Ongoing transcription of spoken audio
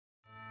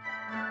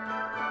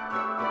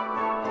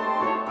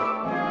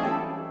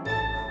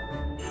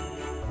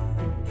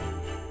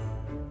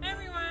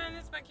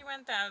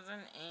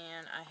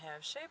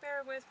have Shea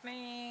Bear with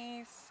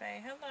me.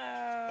 Say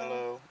hello.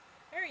 Hello.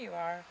 There you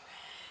are.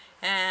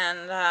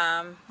 And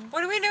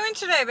what are we doing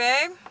today,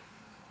 babe?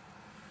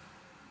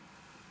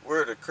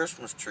 We're at a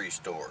Christmas tree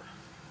store.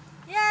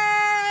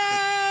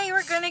 Yay!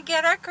 We're gonna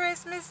get our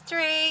Christmas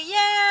tree.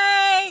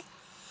 Yay!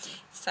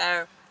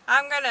 So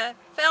I'm gonna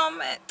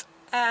film it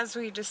as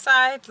we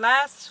decide.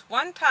 Last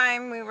one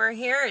time we were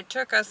here, it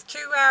took us 2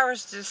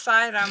 hours to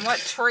decide on what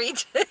tree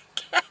to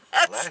get.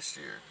 Last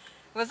year.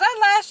 Was that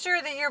last year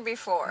or the year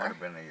before? Might have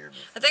been a year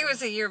before. I think it was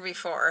the year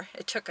before.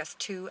 It took us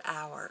 2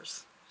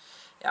 hours.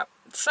 Yep.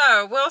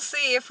 So we'll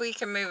see if we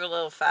can move a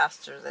little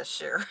faster this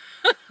year.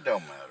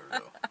 Don't matter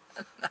though.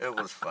 It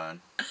was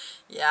fun.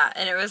 Yeah,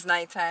 and it was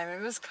nighttime.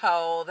 It was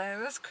cold, and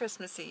it was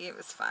Christmassy. It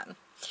was fun.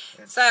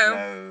 It So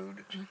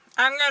snowed.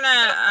 I'm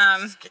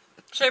gonna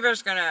Shea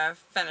Bear's gonna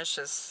finish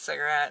his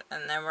cigarette,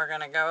 and then we're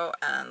gonna go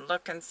and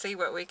look and see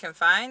what we can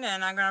find,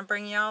 and I'm gonna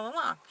bring you all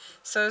along.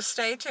 So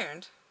stay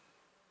tuned.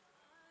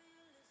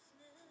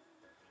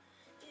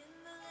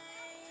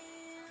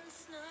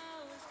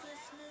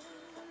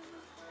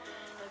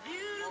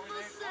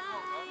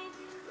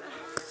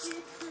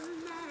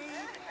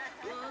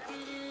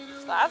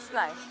 That's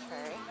nice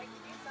tree.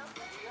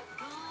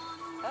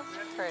 That's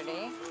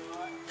pretty.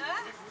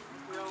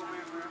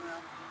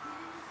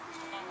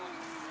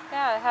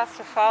 Yeah, it has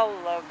to fall a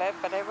little bit,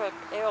 but it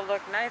will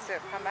look nice if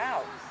it come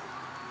out.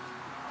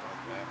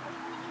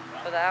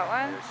 For that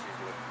one?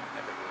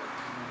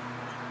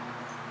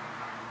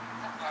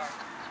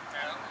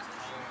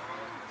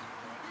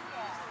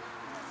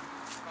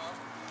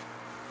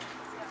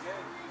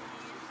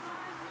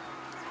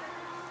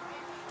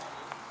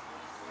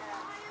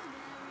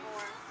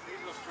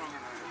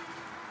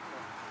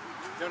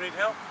 You don't need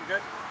help? You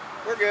good?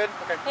 We're good.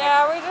 Okay.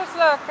 Yeah, we're just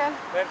looking.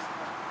 That's,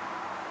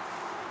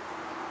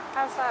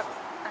 How's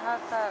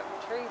that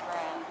tree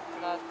brand?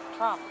 The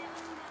trunk.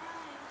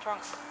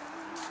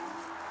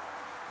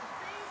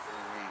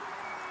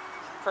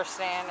 For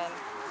standing.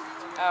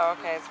 Oh,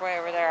 okay, it's way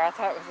over there. I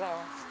thought it was that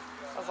one.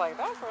 I was like,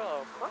 that's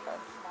real crooked.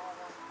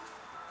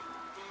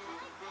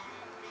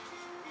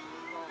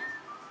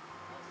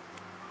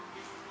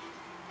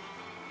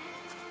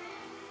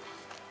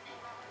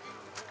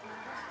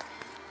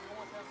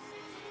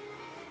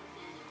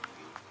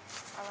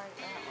 I like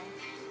that one.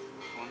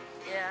 This one?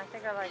 Yeah, I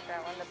think I like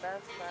that one the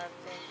best. I've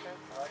seen so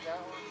far. like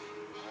that one?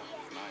 That's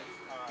nice.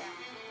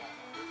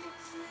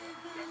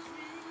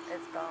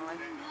 It's gone.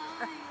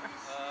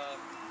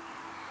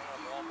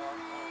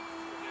 Walmart.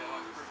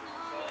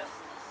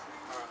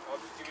 Alright, I'll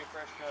just give you a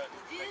fresh cut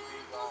and take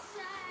these off.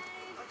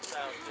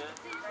 Sounds good.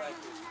 Thank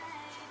you.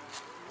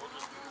 We'll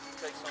just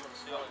take some of the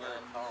ceiling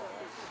and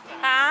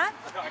Huh?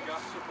 I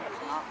got you. It's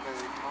not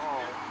very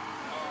tall.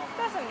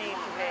 Doesn't need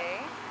to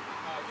be.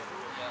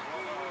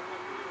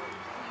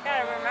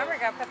 Gotta remember,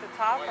 gotta put the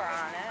topper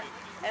on it.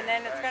 And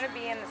then it's gonna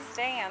be in the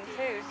stand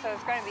too, so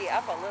it's gonna be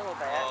up a little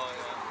bit.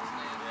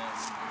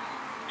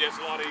 Yeah, it's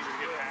a lot easier to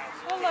get past.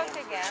 We'll look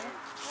again.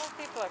 We'll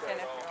keep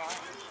looking if you want.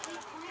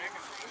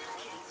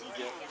 You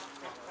get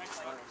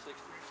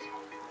 160.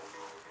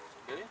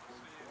 Did he? Did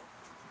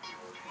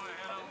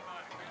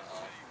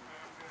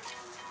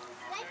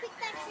I pick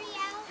that tree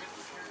out?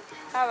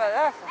 How about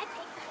this? I picked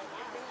it.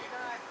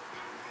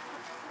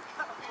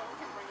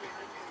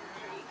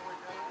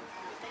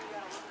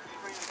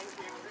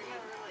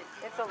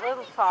 It's a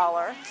little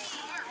taller.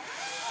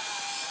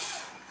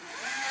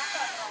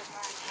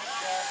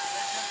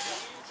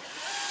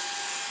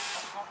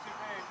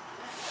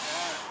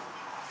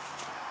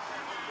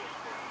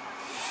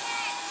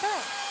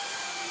 Sure.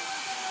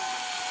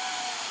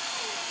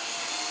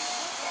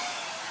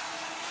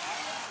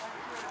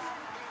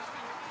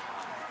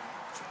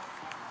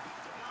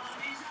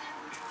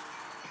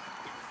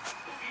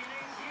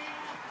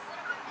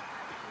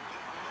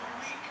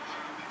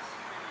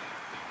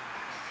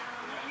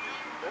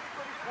 That's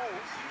pretty cool.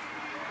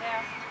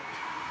 Yeah.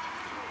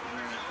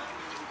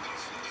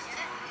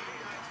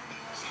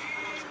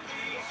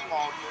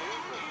 Small tree,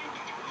 but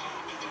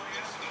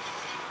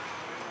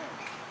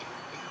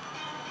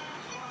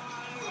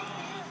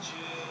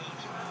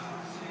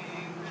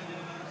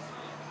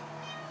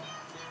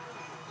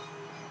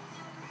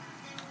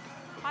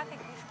I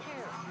think he's cute.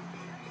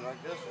 you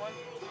like this one?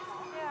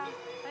 Yeah,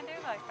 I do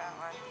like that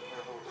one.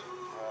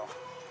 Well,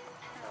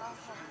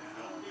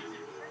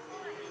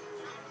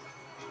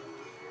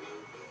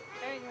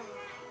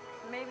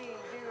 Maybe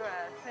do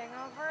a thing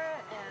over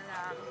it and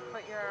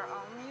put your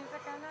own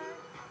music in it.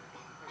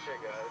 okay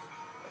guys.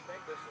 I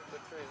think this is the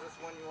tree. Is this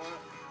one you want?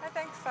 I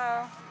think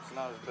so. It's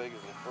not as big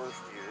as the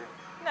first year.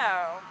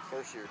 No.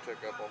 First year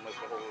took up almost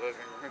the whole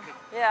living room.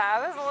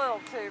 Yeah, it was a little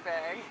too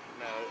big.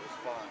 No, it was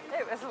fine.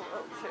 It was a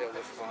little too It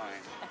big. was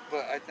fine.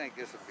 But I think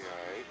this would be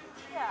alright.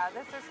 Yeah,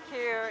 this is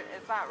cute.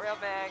 It's not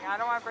real big. I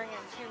don't want to bring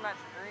in too much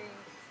green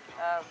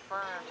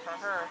fern for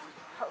her.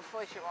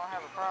 Hopefully she won't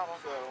have a problem.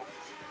 So,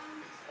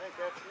 I think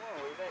that's one.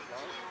 What do you think,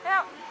 Don?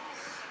 Yep.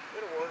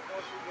 It'll work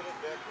once we get it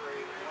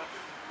decorated. Once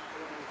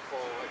it's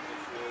full like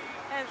it should.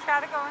 And it's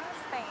got to go in the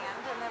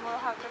stand, and then we'll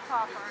have the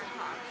topper on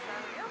top. So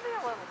it'll be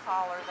a little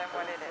taller than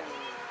what it is.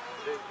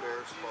 big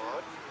bare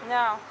spot.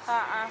 No,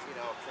 You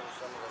know, trim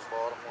some of the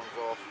bottom ones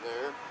off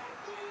there.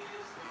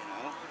 You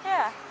know,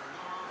 Yeah,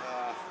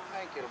 I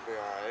think it'll be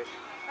all right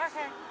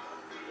okay.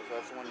 if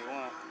that's the one you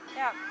want.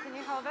 Yeah, can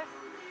you hold it? You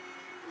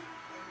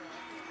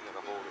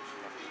gotta hold it. She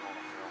must be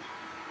holding it real.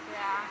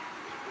 Yeah.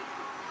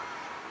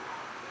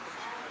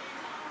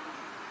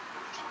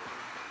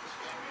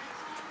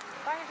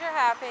 As long as you're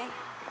happy.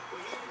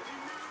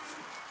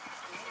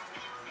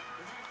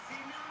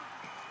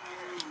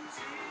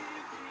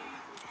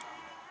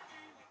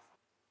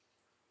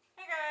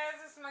 Hey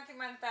guys, this is Monkey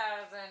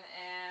 1000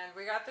 and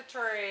we got the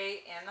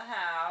tree in the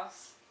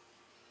house.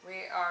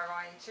 We are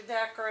going to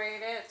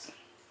decorate it.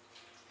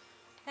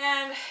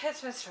 And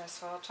it's been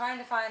stressful trying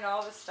to find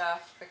all the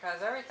stuff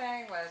because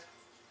everything was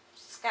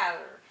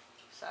scattered.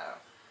 So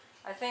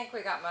I think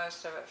we got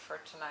most of it for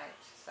tonight.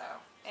 So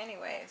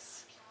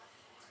anyways,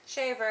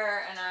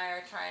 Shaver and I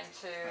are trying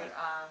to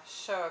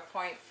show a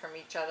point from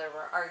each other.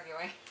 We're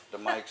arguing. The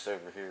mic's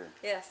over here.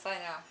 Yes, I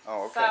know.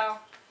 Oh, okay. So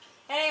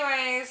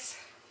anyways,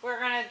 we're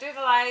going to do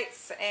the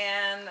lights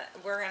and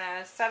we're going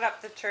to set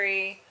up the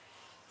tree.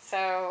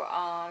 So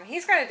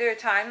he's going to do a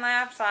time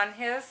lapse on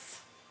his.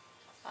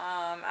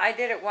 I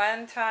did it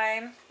one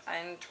time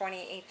in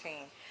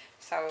 2018.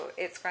 So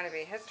it's going to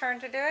be his turn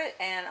to do it.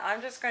 And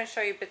I'm just going to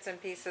show you bits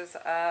and pieces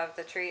of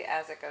the tree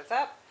as it goes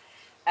up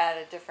at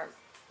a different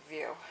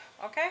view.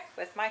 Okay?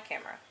 With my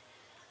camera.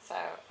 So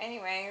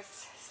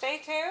anyways,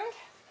 stay tuned.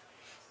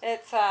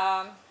 It's,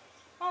 I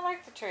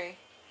like the tree.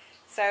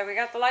 So we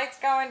got the lights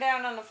going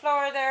down on the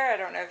floor there. I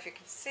don't know if you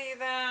can see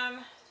them.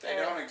 They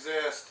don't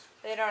exist.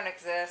 They don't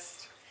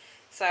exist.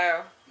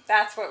 So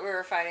that's what we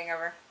were fighting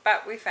over.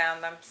 But we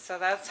found them. So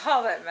that's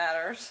all that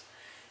matters.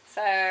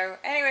 So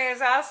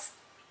anyways, I'll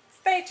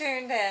stay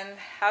tuned and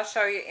I'll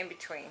show you in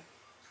between.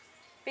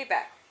 Be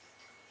back.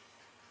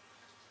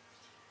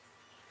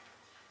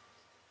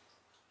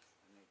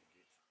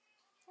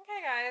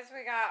 Okay guys,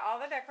 we got all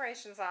the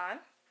decorations on.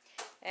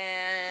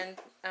 And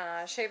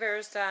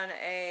Shaver's done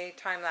a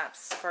time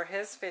lapse for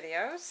his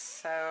videos,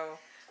 so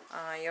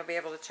you'll be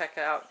able to check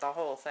out the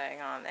whole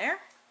thing on there.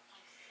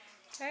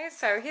 Okay,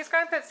 so he's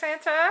going to put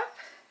Santa up.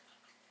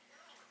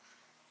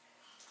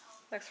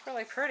 Looks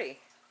really pretty.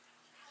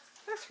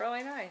 Looks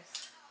really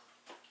nice.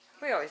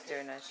 We always do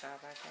a nice job,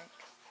 I think.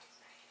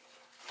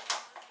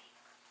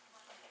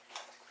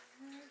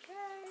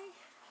 Okay.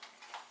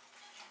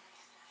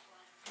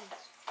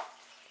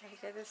 Gotta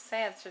get his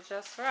Santa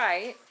just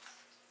right.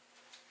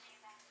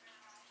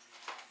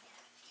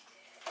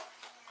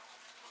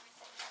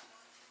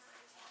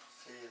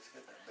 See, it's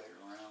got that big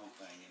round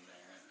thing in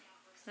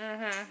there.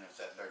 Mm-hmm. And it's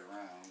that big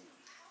round.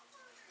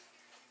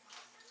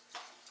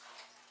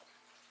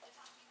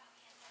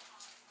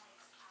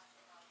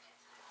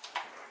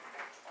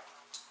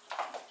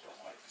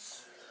 Don't like the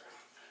center.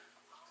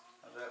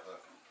 How's that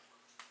looking?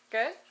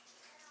 Good?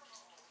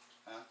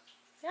 Huh?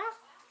 Yeah.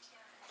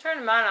 Turn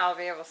them on, I'll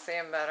be able to see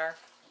them better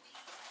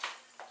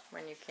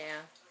when you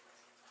can.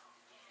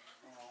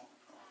 Well,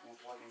 won't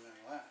plug him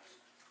in last.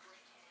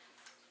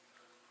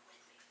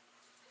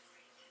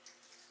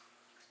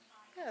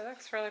 Yeah, it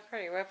looks really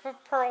pretty. We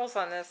put pearls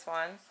on this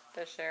one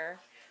this year.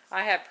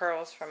 I had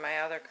pearls from my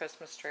other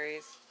Christmas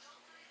trees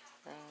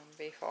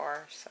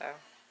before, so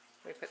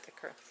we put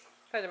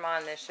them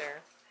on this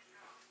year.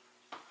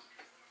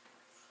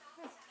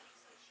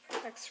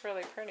 Looks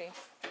really pretty.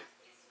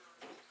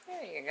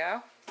 There you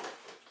go.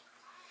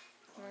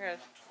 We're good.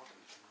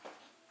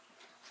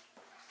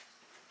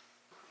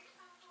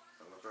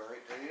 That look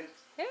alright to you?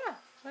 Yeah,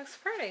 looks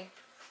pretty.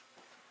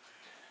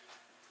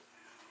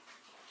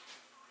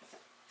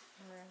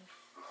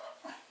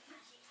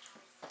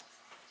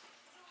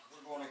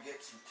 We're going to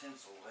get some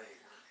tinsel later.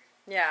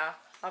 Yeah,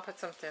 I'll put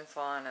some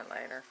tinsel on it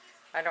later.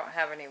 I don't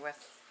have any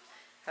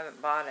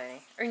haven't bought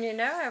any. And you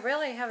know, I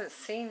really haven't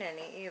seen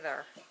any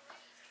either.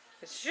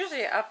 It's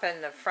usually up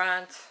in the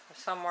front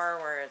somewhere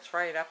where it's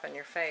right up in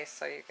your face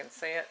so you can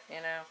see it, you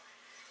know.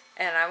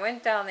 And I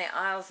went down the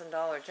aisles in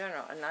Dollar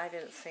General and I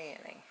didn't see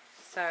any.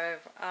 So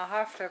I'll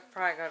have to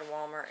probably go to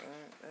Walmart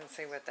and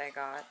see what they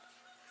got.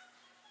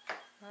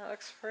 That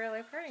looks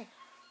really pretty.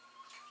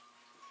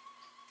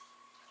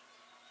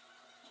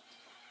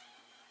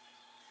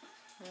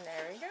 And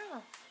there we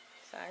go.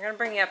 So I'm going to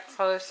bring you up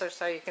closer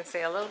so you can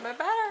see a little bit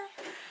better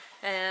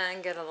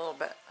and get a little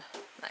bit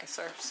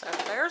nicer. So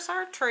there's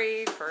our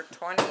tree for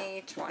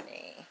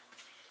 2020.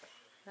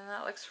 And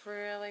that looks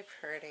really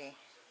pretty.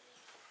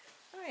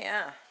 Oh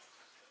yeah,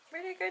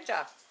 really good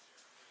job.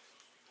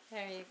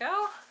 There you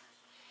go.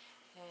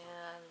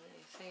 And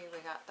you see we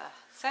got the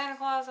Santa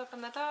Claus up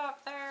in the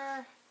top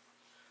there.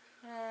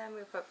 And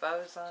we put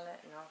bows on it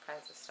and all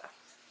kinds of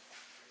stuff.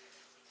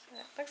 So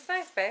it looks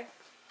nice, babe.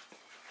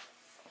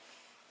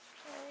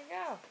 There you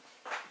go.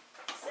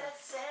 Is that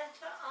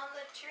Santa on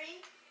the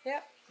tree?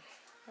 Yep.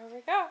 There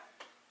we go.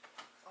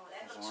 Oh,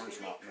 that His looks arm's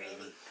really not pretty.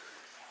 moving.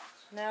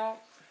 Now,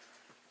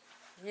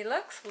 he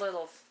looks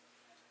little.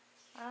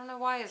 I don't know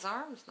why his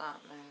arm's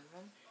not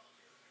moving.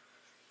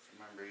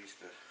 Remember, he used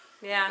to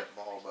Yeah. get that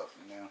ball up,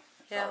 you know.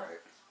 It's Yeah.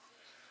 alright.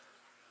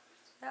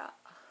 Yeah.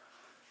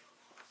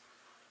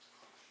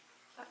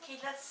 Okay,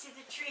 let's see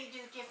the tree do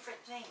different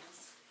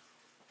things.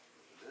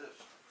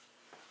 This.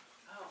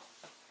 Oh.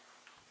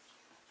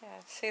 Yeah,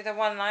 see the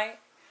one light?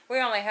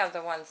 We only have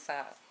the one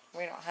set.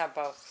 We don't have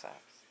both sets.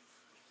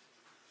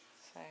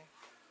 See?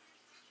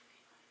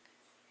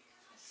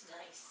 That's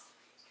nice.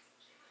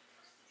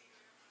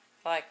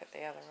 I like it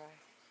the other way.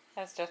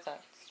 Has different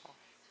stuff.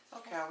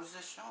 Okay, I was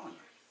just showing you.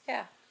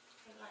 Yeah.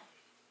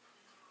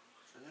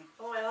 See?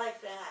 Oh, I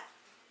like that.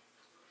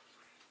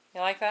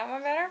 You like that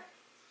one better?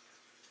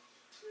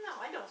 No,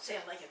 I don't say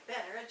I like it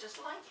better. I just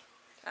like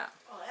it. Oh.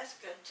 Oh, that's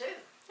good too.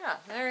 Yeah,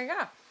 there you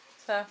go.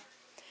 So,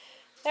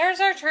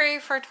 there's our tree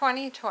for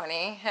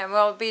 2020. And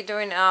we'll be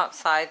doing it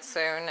outside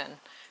soon. And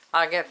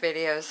I'll get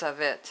videos of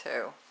it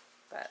too.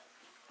 But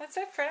that's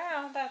it for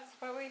now. That's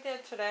what we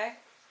did today.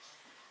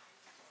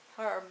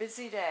 Our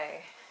busy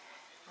day.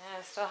 And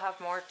I still have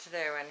more to do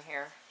in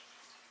here.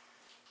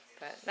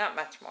 But not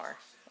much more.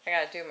 I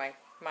gotta do my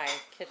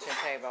kitchen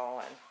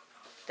table and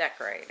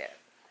decorate it.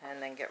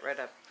 And then get rid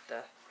of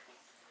the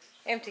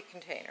empty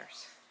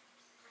containers.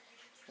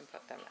 And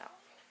put them out.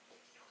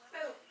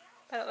 Oh.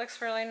 But it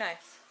looks really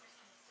nice.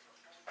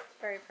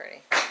 Very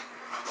pretty. There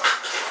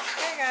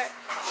you go.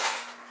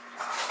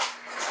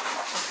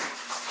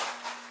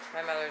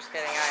 My mother's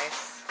getting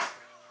ice.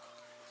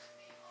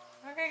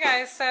 Okay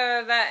guys,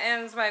 so that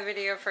ends my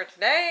video for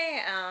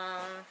today.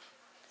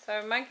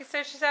 So monkey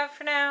says she's out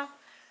for now.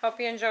 Hope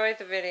you enjoyed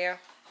the video.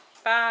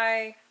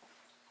 Bye.